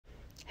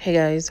Hey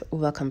guys,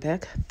 welcome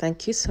back.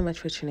 Thank you so much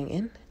for tuning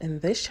in. In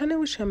this channel,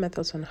 we share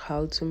methods on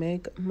how to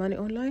make money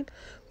online.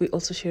 We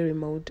also share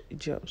remote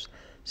jobs.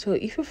 So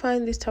if you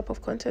find this type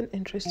of content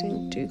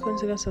interesting, do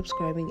consider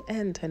subscribing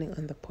and turning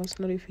on the post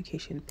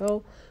notification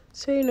bell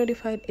so you're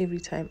notified every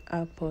time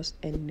I post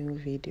a new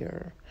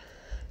video.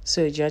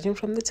 So judging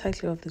from the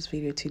title of this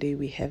video today,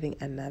 we're having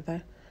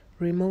another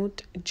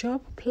remote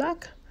job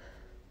plug.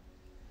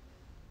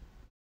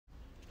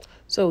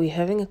 So we're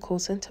having a call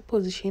center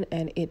position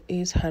and it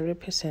is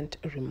 100%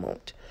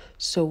 remote.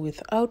 So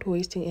without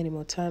wasting any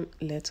more time,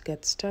 let's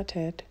get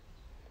started.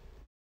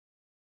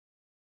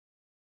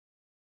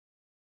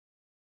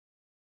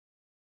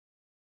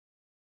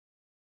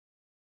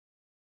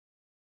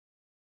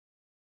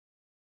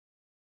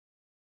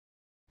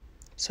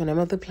 So name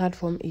of the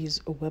platform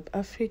is Web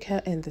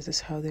Africa and this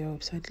is how their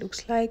website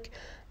looks like.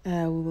 We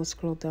will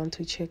scroll down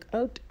to check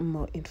out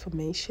more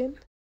information.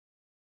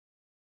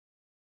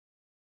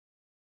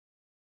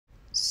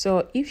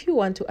 So if you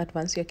want to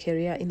advance your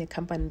career in a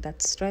company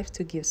that strives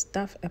to give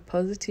staff a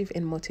positive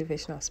and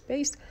motivational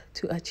space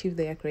to achieve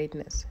their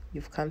greatness,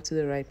 you've come to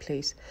the right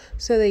place.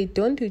 So they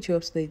don't do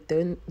jobs, they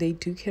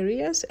do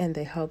careers, and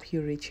they help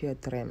you reach your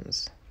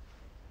dreams.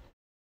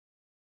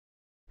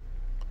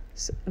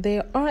 So they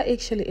are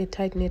actually a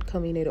tight-knit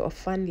community of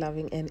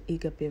fun-loving and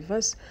eager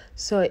beavers.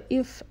 So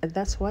if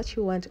that's what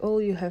you want, all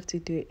you have to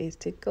do is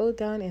to go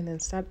down and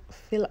then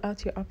fill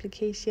out your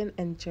application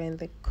and join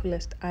the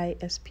coolest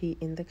ISP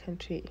in the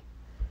country.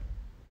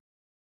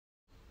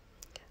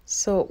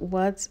 So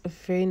what's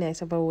very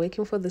nice about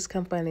working for this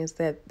company is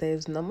that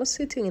there's no more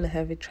sitting in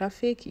heavy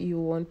traffic. You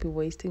won't be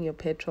wasting your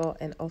petrol,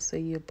 and also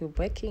you'll be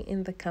working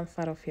in the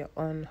comfort of your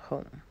own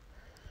home.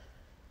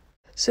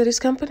 So this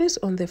company is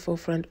on the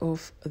forefront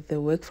of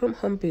the work from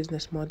home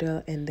business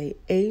model, and they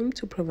aim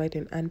to provide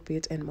an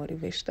unbeat and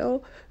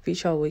motivational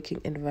virtual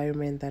working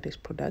environment that is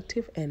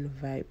productive and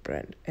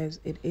vibrant, as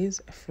it is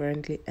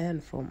friendly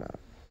and formal.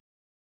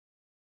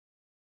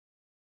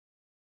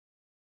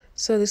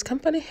 So this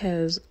company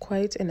has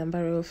quite a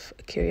number of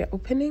career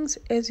openings.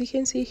 As you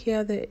can see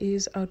here, there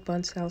is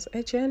outbound sales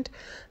agent,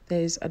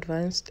 there is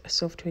advanced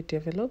software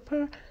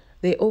developer,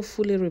 they're all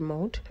fully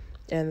remote,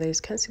 and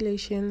there's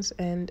cancellations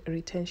and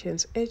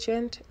retentions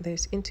agent,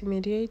 there's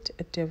intermediate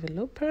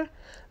developer,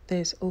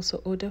 there's also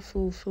order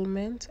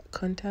fulfillment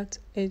contact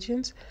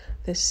agents,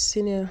 there's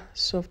senior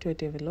software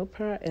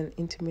developer and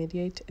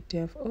intermediate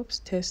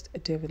DevOps test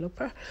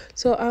developer.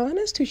 So I want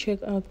us to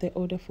check out the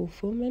order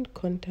fulfillment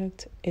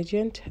contact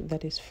agent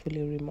that is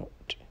fully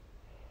remote.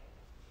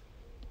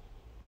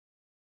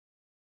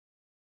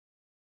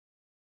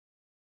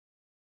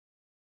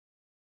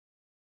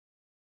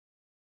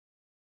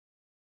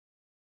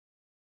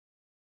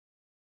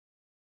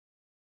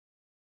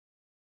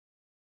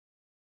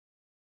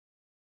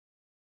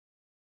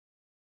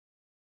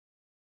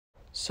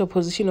 So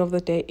position of the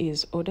day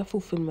is order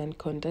fulfillment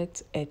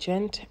contact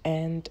agent,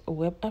 and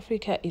Web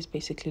Africa is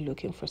basically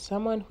looking for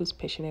someone who's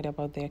passionate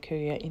about their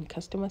career in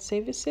customer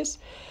services.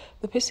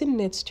 The person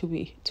needs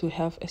to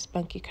have a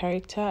spunky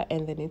character,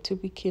 and they need to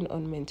be keen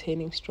on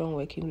maintaining strong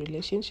working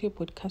relationship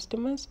with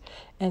customers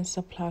and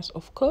suppliers,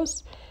 of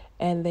course,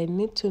 and they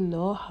need to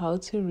know how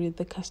to read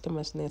the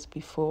customer's needs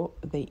before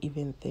they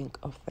even think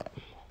of them.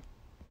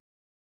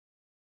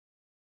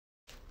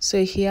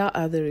 So here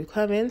are the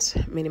requirements,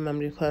 minimum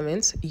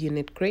requirements. You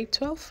need grade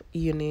 12.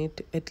 You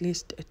need at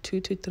least 2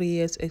 to 3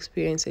 years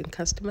experience in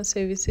customer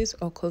services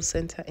or call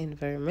center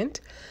environment,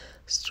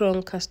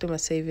 strong customer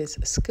service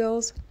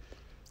skills,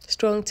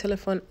 strong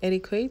telephone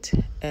etiquette,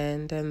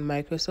 and then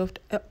Microsoft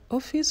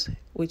Office,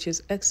 which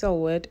is Excel,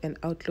 Word, and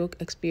Outlook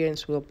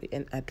experience will be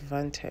an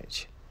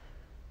advantage.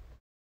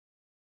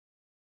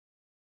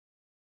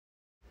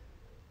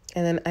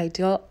 And then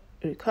ideal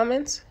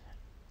requirements.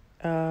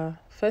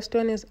 First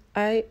one is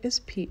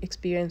ISP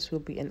experience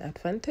will be an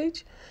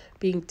advantage.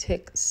 Being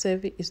tech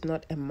savvy is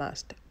not a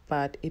must,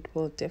 but it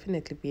will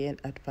definitely be an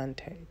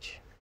advantage.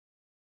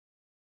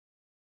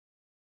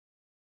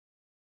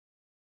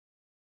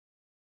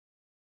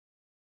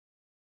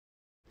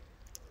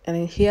 And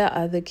then here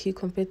are the key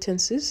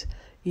competencies.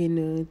 You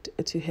need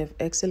to have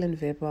excellent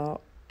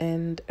verbal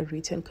and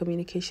written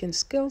communication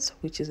skills,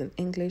 which is in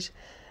English,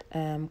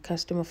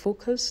 customer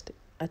focused,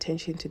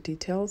 attention to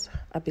details,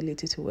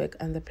 ability to work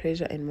under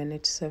pressure and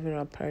manage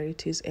several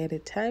priorities at a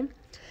time,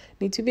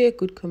 need to be a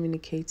good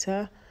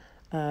communicator,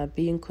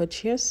 being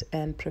courteous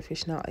and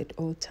professional at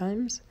all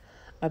times,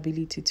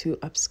 ability to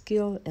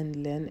upskill and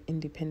learn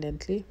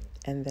independently,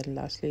 and then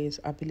lastly is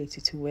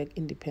ability to work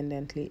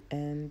independently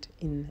and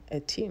in a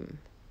team.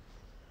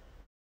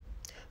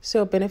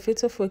 So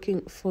benefits of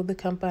working for the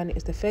company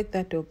is the fact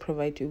that they'll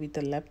provide you with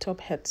a laptop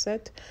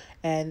headset,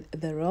 and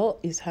the role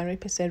is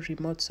 100%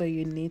 remote, so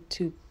you need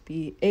to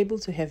be able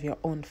to have your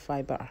own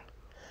fiber.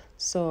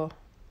 So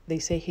they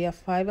say here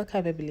fiber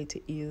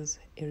capability is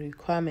a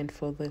requirement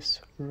for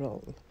this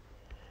role.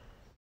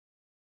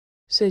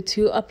 So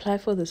to apply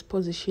for this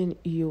position,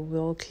 you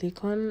will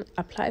click on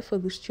apply for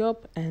this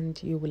job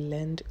and you will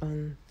land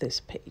on this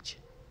page.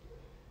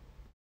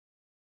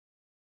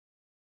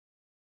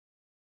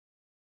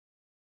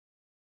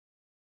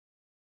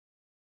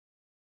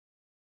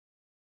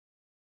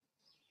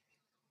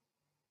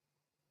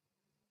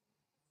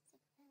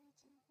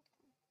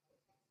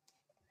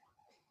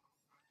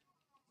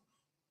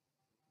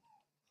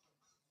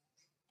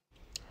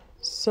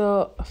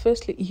 So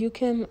firstly, you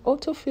can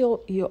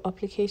autofill your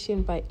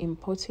application by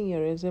importing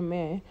your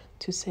resume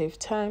to save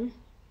time,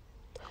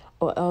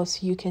 or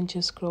else you can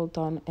just scroll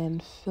down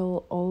and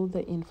fill all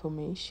the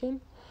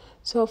information.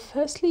 So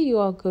firstly, you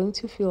are going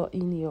to fill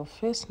in your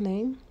first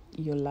name,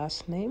 your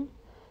last name,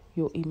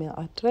 your email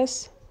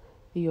address,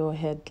 your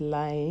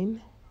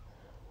headline,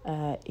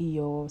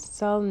 your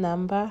cell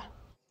number.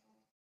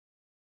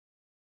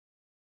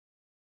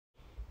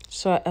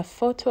 So a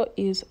photo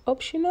is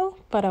optional,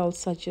 but I'll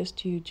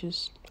suggest you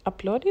just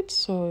upload it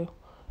so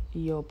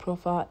your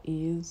profile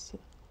is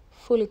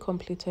fully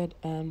completed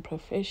and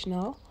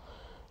professional.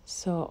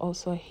 So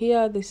also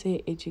here they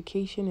say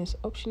education is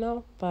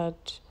optional,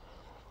 but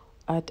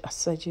I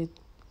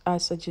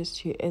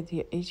suggest you add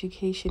your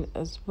education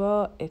as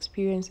well.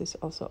 Experience is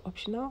also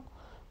optional,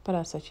 but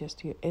I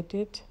suggest you add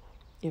it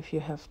if you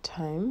have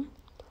time.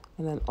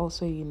 And then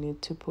also you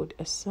need to put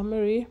a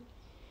summary.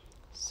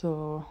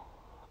 So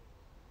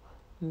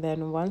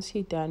then once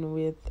you're done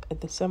with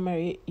the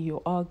summary,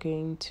 you are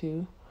going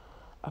to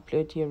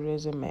upload your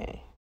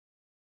resume.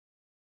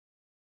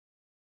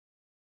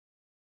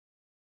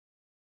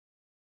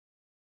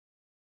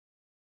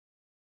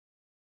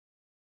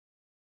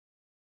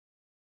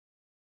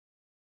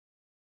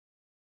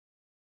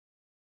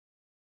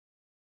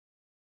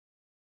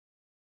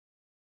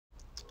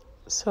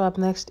 So up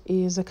next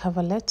is a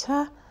cover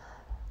letter.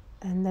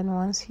 And then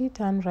once you're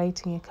done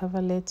writing a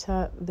cover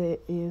letter, there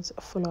is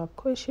follow-up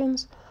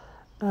questions.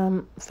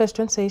 First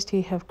one says, do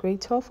you have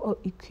grade 12 or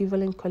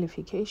equivalent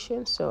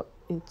qualification? So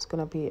it's going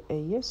to be a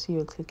yes.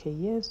 You'll click a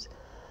yes.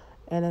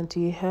 And then do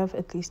you have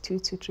at least 2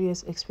 to 3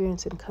 years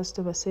experience in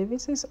customer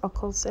services or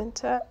call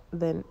center?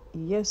 Then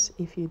yes,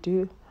 if you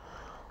do.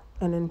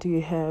 And then do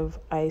you have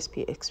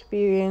ISP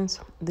experience?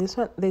 This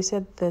one, they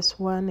said this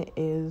one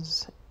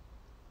is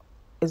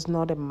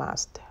not a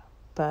must,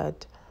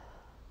 but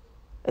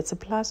it's a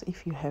plus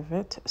if you have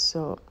it.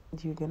 So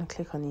you're going to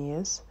click on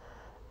yes.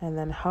 And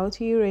then how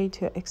do you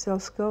rate your Excel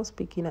skills,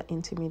 beginner,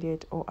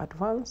 intermediate, or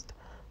advanced?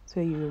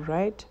 So you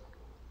write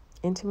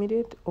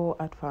intermediate or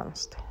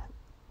advanced.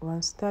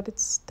 Once that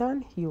is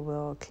done, you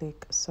will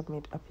click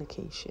submit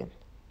application.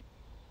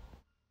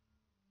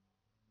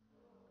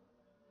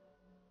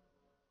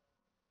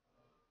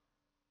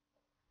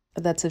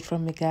 That's it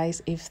from me,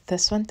 guys. If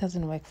this one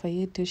doesn't work for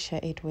you, do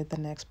share it with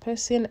the next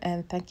person.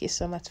 And thank you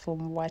so much for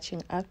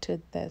watching up to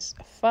this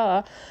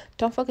far.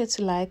 Don't forget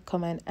to like,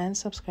 comment, and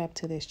subscribe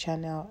to this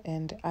channel.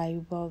 And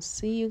I will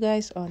see you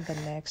guys on the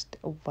next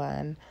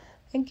one.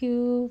 Thank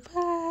you.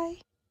 Bye.